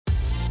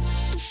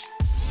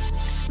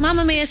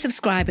Mamamia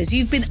subscribers,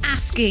 you've been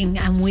asking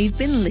and we've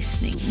been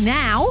listening.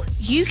 Now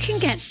you can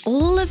get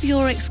all of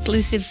your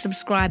exclusive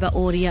subscriber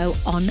audio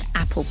on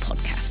Apple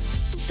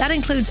Podcasts. That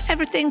includes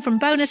everything from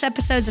bonus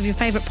episodes of your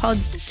favourite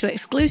pods to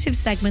exclusive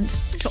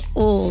segments to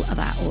all of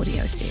our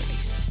audio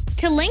series.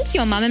 To link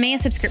your Mamamia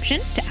subscription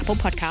to Apple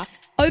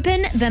Podcasts,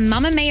 open the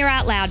Mamamia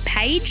Out Loud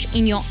page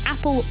in your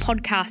Apple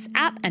Podcasts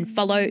app and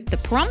follow the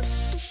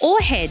prompts, or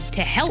head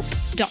to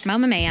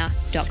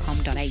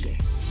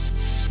help.mamamia.com.au.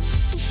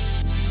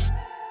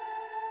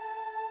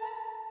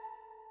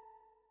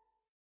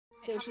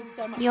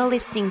 You're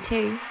listening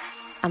to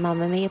a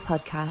Mamamia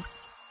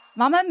podcast.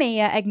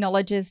 Mamamia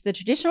acknowledges the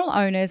traditional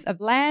owners of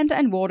land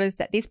and waters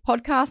that this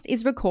podcast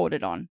is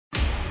recorded on.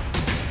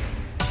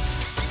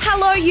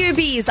 Hello,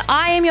 Ubies.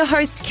 I am your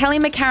host, Kelly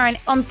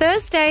McCarran. On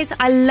Thursdays,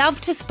 I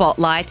love to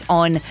spotlight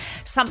on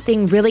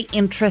something really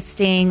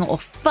interesting or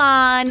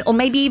fun or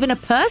maybe even a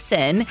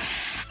person.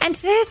 And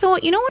today I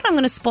thought, you know what I'm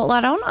going to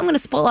spotlight on? I'm going to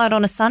spotlight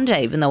on a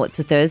Sunday, even though it's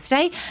a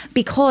Thursday,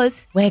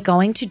 because we're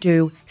going to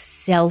do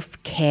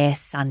Self-Care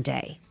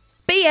Sunday.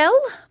 BL,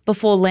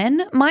 before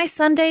Len, my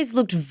Sundays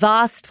looked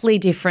vastly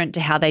different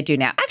to how they do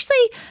now.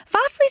 Actually,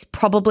 vastly is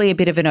probably a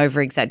bit of an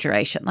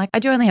over-exaggeration. Like, I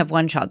do only have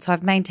one child, so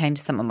I've maintained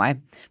some of my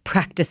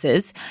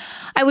practices.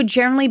 I would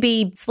generally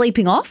be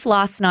sleeping off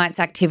last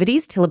night's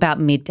activities till about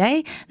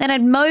midday. Then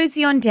I'd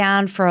mosey on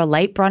down for a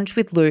late brunch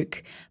with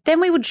Luke. Then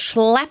we would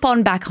schlep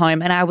on back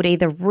home and I would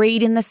either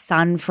read in the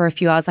sun for a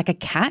few hours like a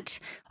cat,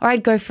 or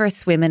I'd go for a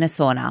swim in a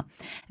sauna.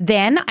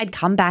 Then I'd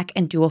come back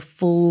and do a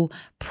full,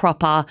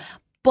 proper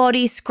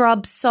body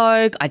scrub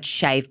soak. I'd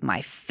shave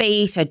my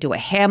feet. I'd do a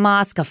hair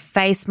mask, a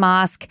face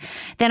mask.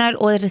 Then I'd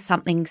order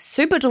something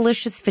super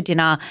delicious for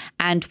dinner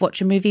and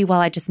watch a movie while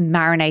I just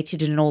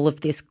marinated in all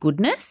of this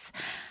goodness.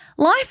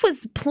 Life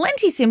was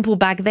plenty simple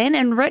back then,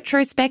 and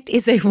retrospect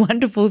is a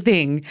wonderful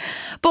thing.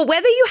 But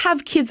whether you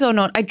have kids or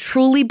not, I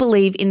truly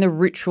believe in the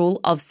ritual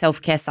of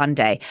Self-Care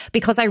Sunday,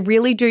 because I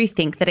really do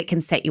think that it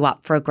can set you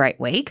up for a great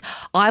week.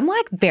 I'm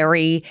like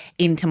very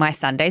into my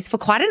Sundays. For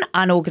quite an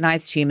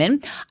unorganized human,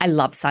 I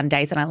love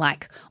Sundays and I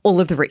like all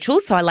of the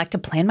rituals. So I like to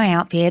plan my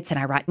outfits and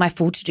I write my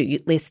full to-do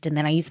list, and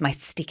then I use my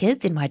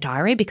stickers in my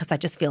diary because I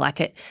just feel like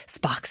it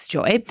sparks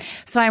joy.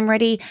 So I'm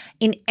ready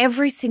in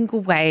every single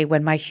way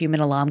when my human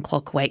alarm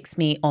clock wakes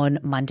me on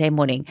Monday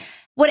morning.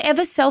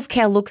 Whatever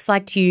self-care looks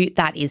like to you,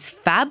 that is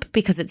fab,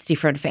 because it's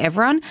different for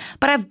everyone.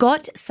 But I've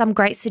got some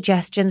great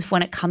suggestions for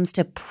when it comes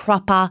to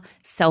proper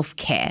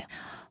self-care.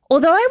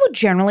 Although I would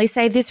generally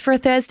save this for a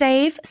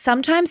Thursday Eve,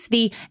 sometimes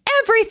the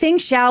everything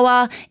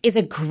shower is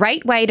a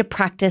great way to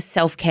practice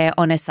self-care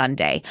on a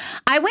Sunday.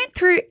 I went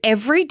through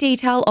every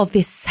detail of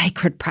this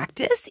sacred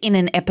practice in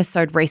an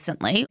episode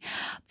recently,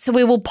 so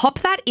we will pop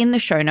that in the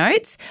show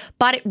notes,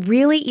 but it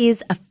really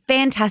is a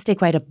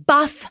fantastic way to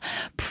buff,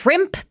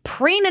 primp,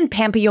 preen and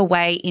pamper your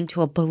way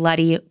into a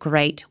bloody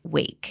great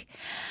week.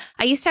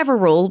 I used to have a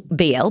rule,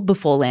 BL,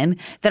 before Len,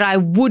 that I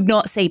would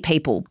not see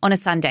people on a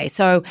Sunday.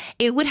 So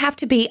it would have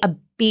to be a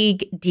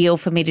big deal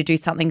for me to do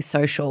something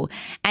social.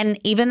 And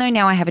even though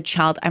now I have a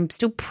child, I'm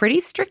still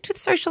pretty strict with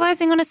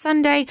socializing on a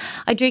Sunday.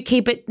 I do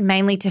keep it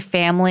mainly to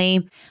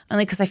family,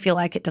 only because I feel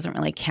like it doesn't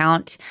really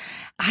count.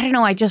 I don't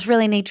know, I just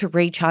really need to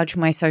recharge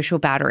my social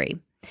battery.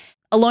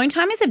 Alone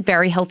time is a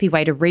very healthy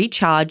way to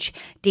recharge,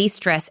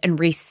 de-stress and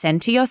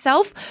recenter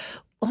yourself.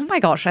 Oh my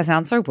gosh, I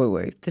sound so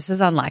woo-woo. This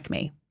is unlike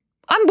me.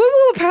 I'm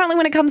woo-woo apparently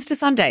when it comes to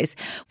Sundays.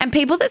 And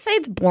people that say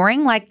it's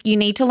boring, like, you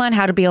need to learn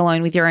how to be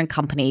alone with your own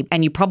company,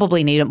 and you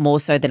probably need it more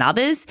so than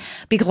others,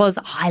 because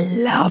I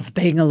love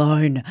being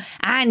alone.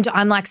 And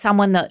I'm like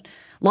someone that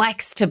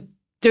likes to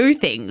do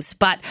things,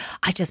 but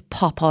I just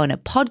pop on a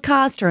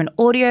podcast or an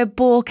audio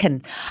book,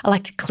 and I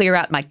like to clear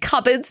out my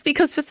cupboards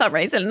because for some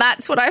reason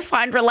that's what I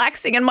find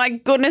relaxing. And my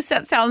goodness,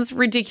 that sounds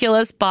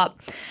ridiculous, but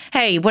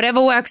hey,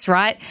 whatever works,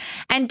 right?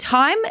 And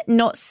time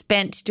not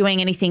spent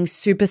doing anything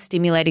super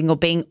stimulating or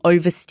being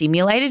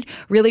overstimulated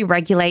really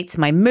regulates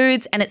my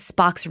moods, and it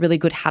sparks really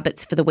good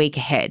habits for the week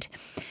ahead.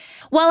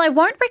 While I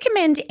won't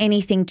recommend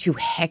anything too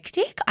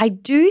hectic, I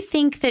do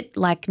think that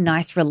like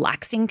nice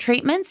relaxing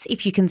treatments,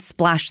 if you can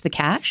splash the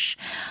cash,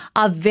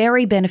 are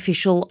very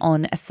beneficial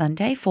on a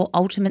Sunday for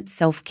ultimate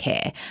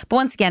self-care. But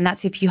once again,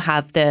 that's if you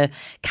have the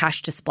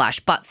cash to splash.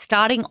 But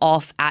starting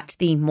off at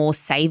the more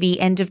savvy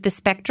end of the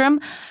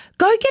spectrum,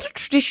 go get a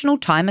traditional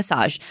Thai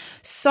massage.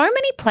 So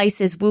many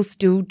places will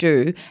still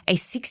do a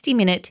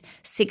 60-minute,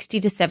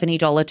 $60 to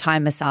 $70 Thai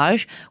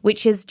massage,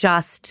 which is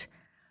just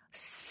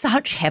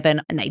such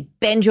heaven, and they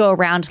bend you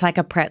around like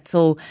a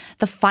pretzel.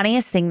 The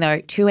funniest thing though,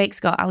 2 weeks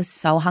ago, I was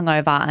so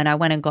hungover and I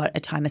went and got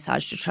a Thai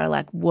massage to try to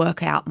like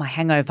work out my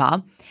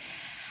hangover.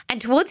 And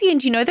towards the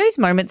end, you know those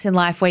moments in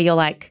life where you're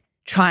like,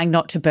 trying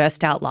not to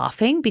burst out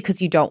laughing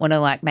because you don't want to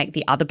like make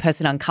the other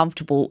person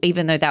uncomfortable,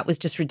 even though that was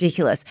just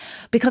ridiculous.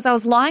 Because I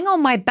was lying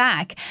on my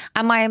back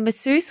and my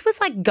masseuse was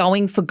like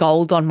going for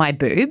gold on my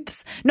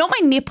boobs, not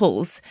my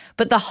nipples,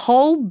 but the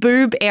whole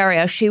boob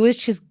area. She was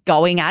just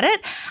going at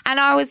it. And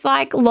I was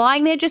like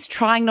lying there just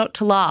trying not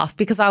to laugh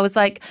because I was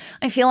like,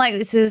 I feel like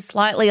this is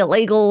slightly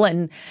illegal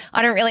and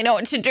I don't really know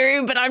what to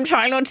do, but I'm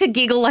trying not to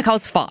giggle. Like I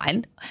was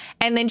fine.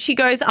 And then she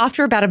goes,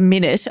 after about a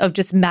minute of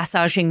just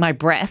massaging my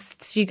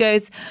breasts, she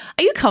goes,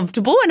 are you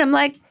comfortable? And I'm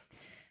like,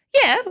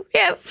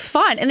 yeah,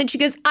 fine. And then she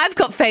goes, I've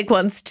got fake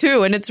ones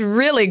too, and it's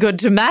really good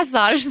to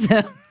massage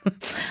them. And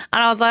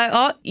I was like,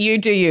 oh, you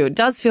do you. It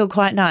does feel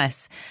quite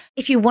nice.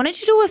 If you wanted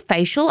to do a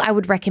facial, I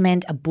would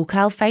recommend a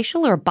buccal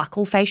facial or a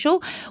buccal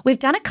facial. We've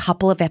done a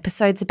couple of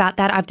episodes about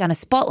that. I've done a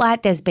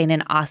spotlight. There's been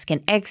an Ask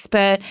an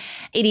Expert.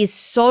 It is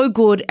so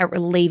good at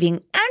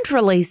relieving and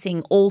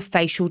releasing all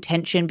facial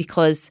tension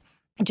because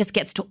it just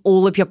gets to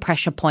all of your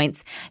pressure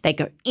points. They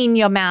go in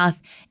your mouth.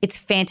 It's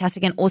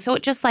fantastic. And also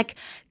it just like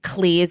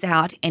clears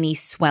out any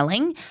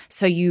swelling.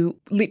 So you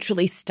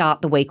literally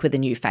start the week with a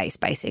new face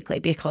basically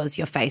because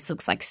your face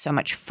looks like so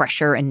much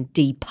fresher and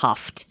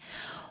depuffed.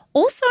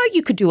 Also,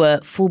 you could do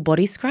a full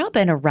body scrub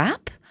and a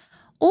wrap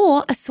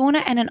or a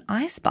sauna and an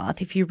ice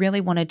bath if you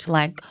really wanted to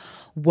like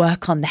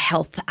work on the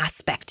health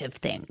aspect of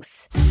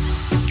things.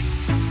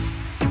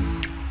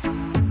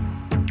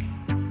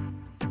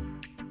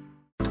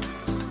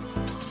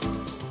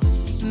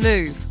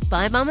 Move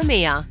by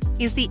Mamamia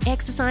is the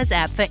exercise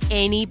app for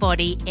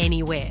anybody,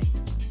 anywhere.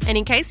 And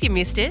in case you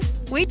missed it,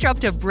 we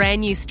dropped a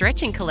brand new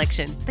stretching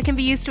collection that can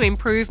be used to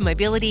improve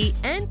mobility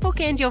and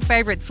bookend your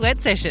favourite sweat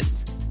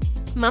sessions.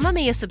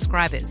 Mamamia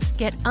subscribers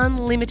get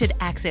unlimited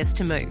access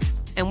to Move,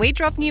 and we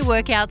drop new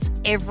workouts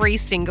every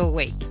single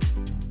week.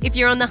 If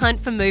you're on the hunt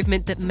for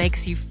movement that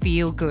makes you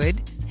feel good,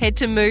 head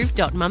to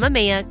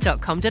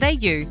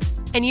move.mamamia.com.au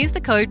and use the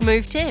code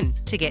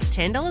MOVE10 to get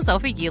 $10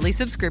 off a yearly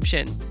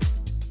subscription.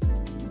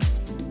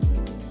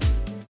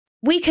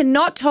 We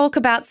cannot talk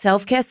about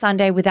Self-Care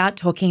Sunday without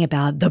talking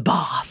about the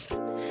bath.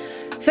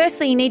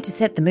 Firstly, you need to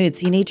set the mood,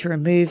 so you need to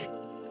remove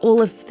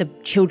all of the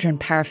children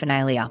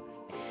paraphernalia.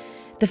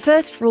 The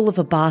first rule of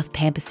a bath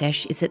pamper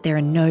sesh is that there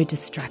are no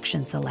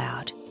distractions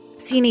allowed.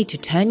 So you need to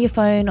turn your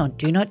phone on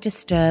Do Not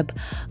Disturb,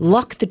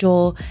 lock the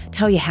door,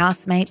 tell your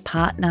housemate,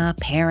 partner,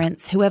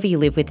 parents, whoever you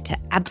live with to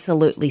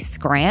absolutely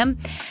scram.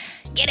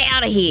 Get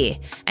out of here.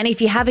 And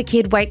if you have a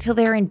kid, wait till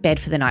they're in bed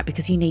for the night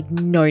because you need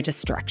no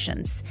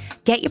distractions.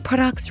 Get your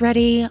products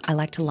ready. I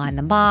like to line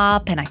them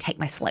up and I take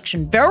my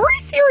selection very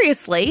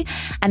seriously,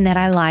 and then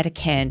I light a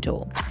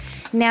candle.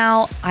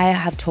 Now, I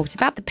have talked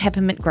about the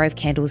Peppermint Grove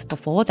candles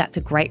before. That's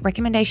a great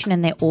recommendation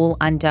and they're all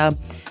under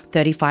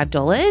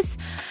 $35.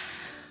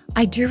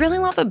 I do really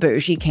love a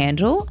bougie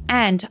candle,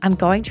 and I'm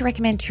going to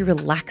recommend two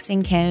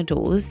relaxing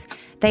candles.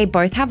 They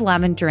both have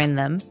lavender in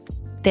them.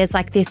 There's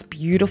like this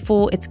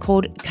beautiful, it's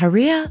called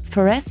Career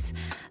Forest,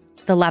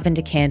 the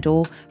lavender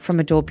candle from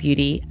Adore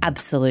Beauty,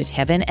 absolute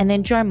heaven. And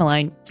then Jo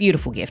Malone,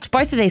 beautiful gift.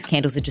 Both of these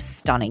candles are just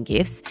stunning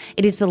gifts.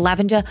 It is the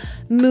Lavender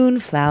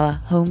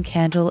Moonflower home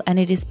candle, and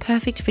it is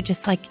perfect for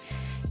just like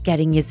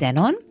getting your zen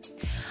on.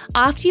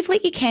 After you've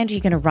lit your candle,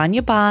 you're going to run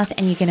your bath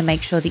and you're going to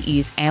make sure that you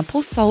use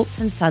ample salts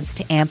and suds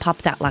to amp up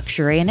that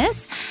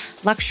luxuriousness.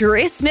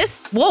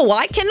 Whoa,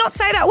 I cannot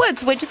say that word,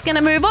 so we're just going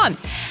to move on.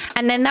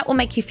 And then that will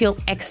make you feel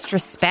extra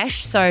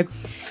special. So,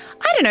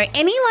 I don't know,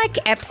 any like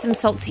Epsom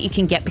salts that you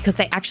can get because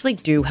they actually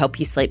do help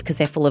you sleep because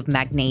they're full of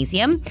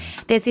magnesium.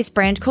 There's this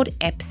brand called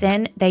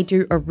Epsom. They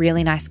do a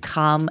really nice,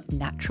 calm,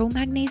 natural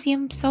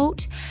magnesium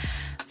salt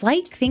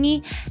flake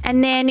thingy.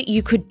 And then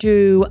you could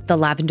do the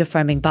lavender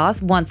foaming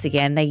bath. Once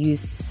again, they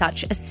use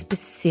such a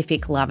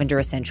specific lavender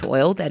essential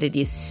oil that it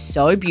is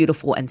so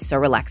beautiful and so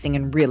relaxing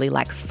and really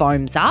like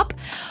foams up.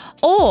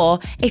 Or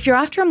if you're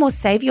after a more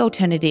savvy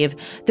alternative,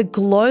 the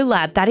Glow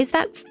Lab, that is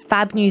that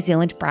fab New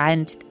Zealand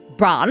brand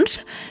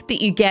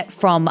that you get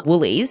from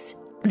Woolies.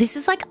 This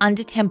is like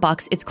under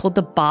 $10. It's called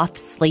the Bath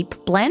Sleep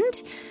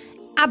Blend.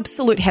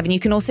 Absolute heaven. You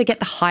can also get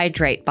the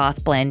Hydrate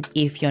Bath Blend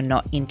if you're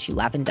not into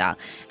lavender.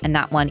 And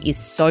that one is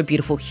so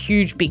beautiful.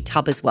 Huge, big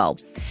tub as well.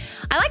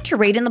 I like to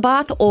read in the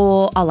bath,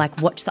 or I'll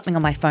like watch something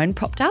on my phone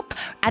propped up.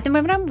 At the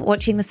moment, I'm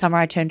watching The Summer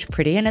I Turned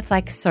Pretty, and it's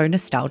like so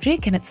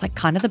nostalgic, and it's like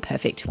kind of the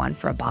perfect one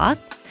for a bath.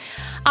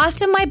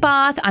 After my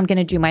bath, I'm going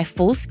to do my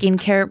full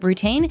skincare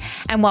routine.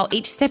 And while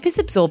each step is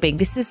absorbing,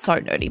 this is so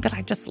nerdy, but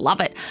I just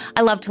love it.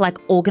 I love to like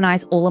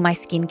organize all of my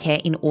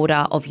skincare in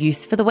order of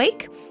use for the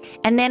week.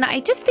 And then I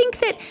just think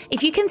that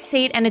if you can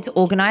see it and it's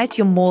organized,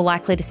 you're more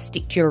likely to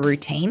stick to your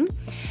routine.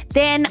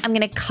 Then I'm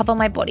going to cover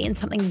my body in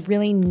something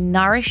really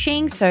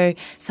nourishing. So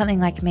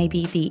something like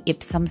maybe the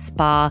Ipsum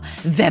Spa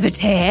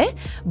Vevitaire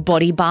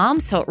body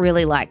balm. So it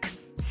really like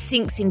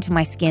sinks into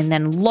my skin,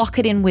 then lock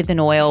it in with an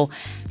oil.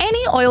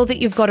 Any oil that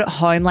you've got at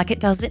home, like it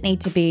doesn't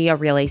need to be a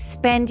really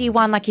spendy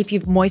one. Like if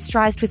you've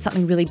moisturized with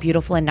something really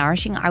beautiful and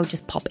nourishing, I would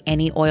just pop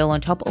any oil on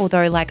top.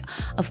 Although like,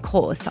 of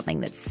course, something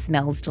that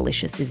smells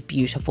delicious is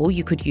beautiful.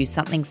 You could use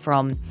something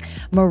from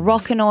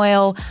Moroccan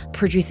oil.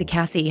 Producer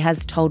Cassie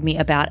has told me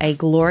about a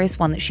glorious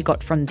one that she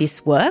got from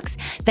This Works.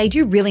 They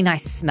do really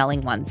nice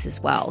smelling ones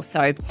as well.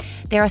 So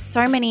there are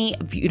so many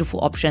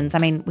beautiful options. I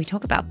mean, we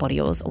talk about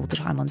body oils all the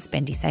time on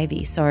Spendy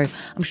Savvy. So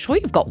I'm sure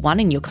you've got one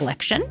in your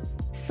collection.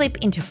 Slip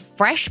into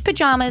fresh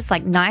pajamas,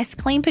 like nice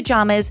clean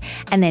pajamas,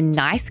 and then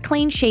nice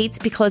clean sheets,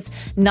 because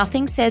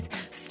nothing says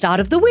start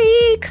of the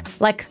week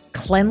like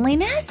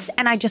cleanliness.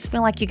 And I just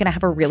feel like you're going to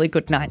have a really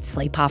good night's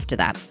sleep after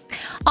that.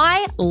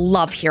 I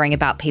love hearing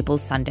about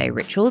people's Sunday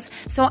rituals.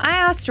 So I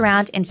asked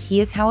around, and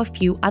here's how a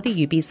few other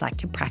Yubies like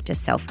to practice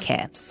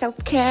self-care.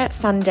 Self-care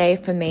Sunday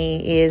for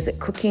me is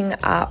cooking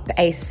up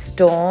a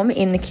storm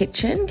in the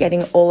kitchen,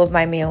 getting all of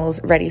my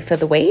meals ready for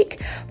the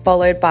week,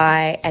 followed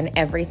by an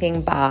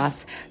everything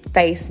bath,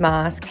 face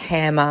mask,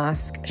 hair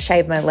mask,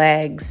 shave my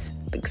legs,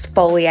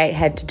 exfoliate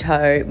head to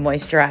toe,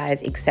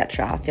 moisturize,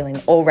 etc.,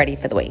 feeling all ready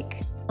for the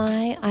week.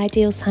 My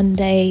ideal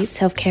Sunday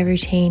self-care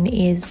routine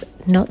is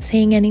not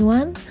seeing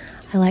anyone.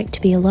 I like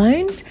to be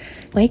alone,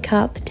 wake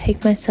up,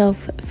 take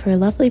myself for a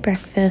lovely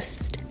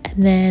breakfast,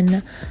 and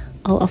then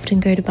I'll often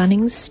go to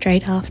Bunnings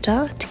straight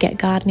after to get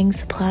gardening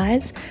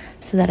supplies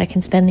so that I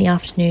can spend the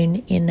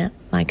afternoon in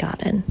my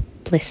garden.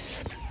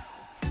 Bliss.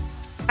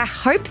 I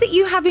hope that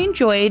you have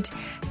enjoyed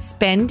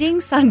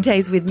spending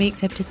Sundays with me,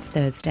 except it's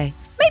Thursday.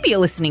 Maybe you're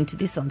listening to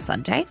this on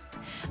Sunday.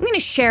 I'm going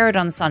to share it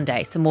on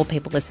Sunday so more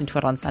people listen to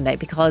it on Sunday,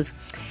 because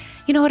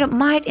you know what, it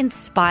might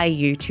inspire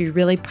you to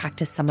really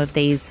practice some of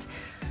these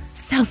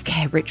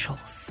self-care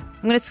rituals.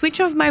 I'm going to switch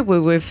off my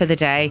woo-woo for the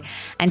day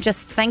and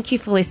just thank you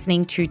for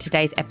listening to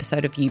today's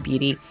episode of You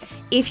Beauty.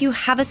 If you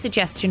have a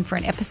suggestion for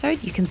an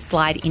episode, you can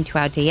slide into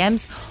our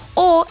DMs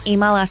or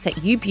email us at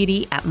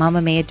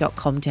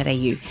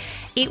youbbeauty@mamamia.com.au.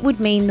 It would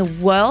mean the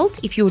world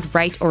if you would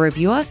rate or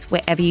review us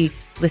wherever you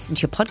listen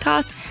to your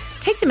podcast.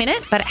 It takes a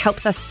minute, but it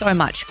helps us so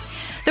much.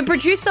 The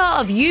producer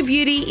of You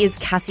Beauty is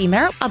Cassie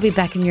Merritt. I'll be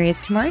back in your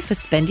ears tomorrow for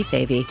Spendy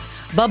Savvy.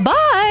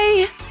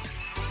 Bye-bye.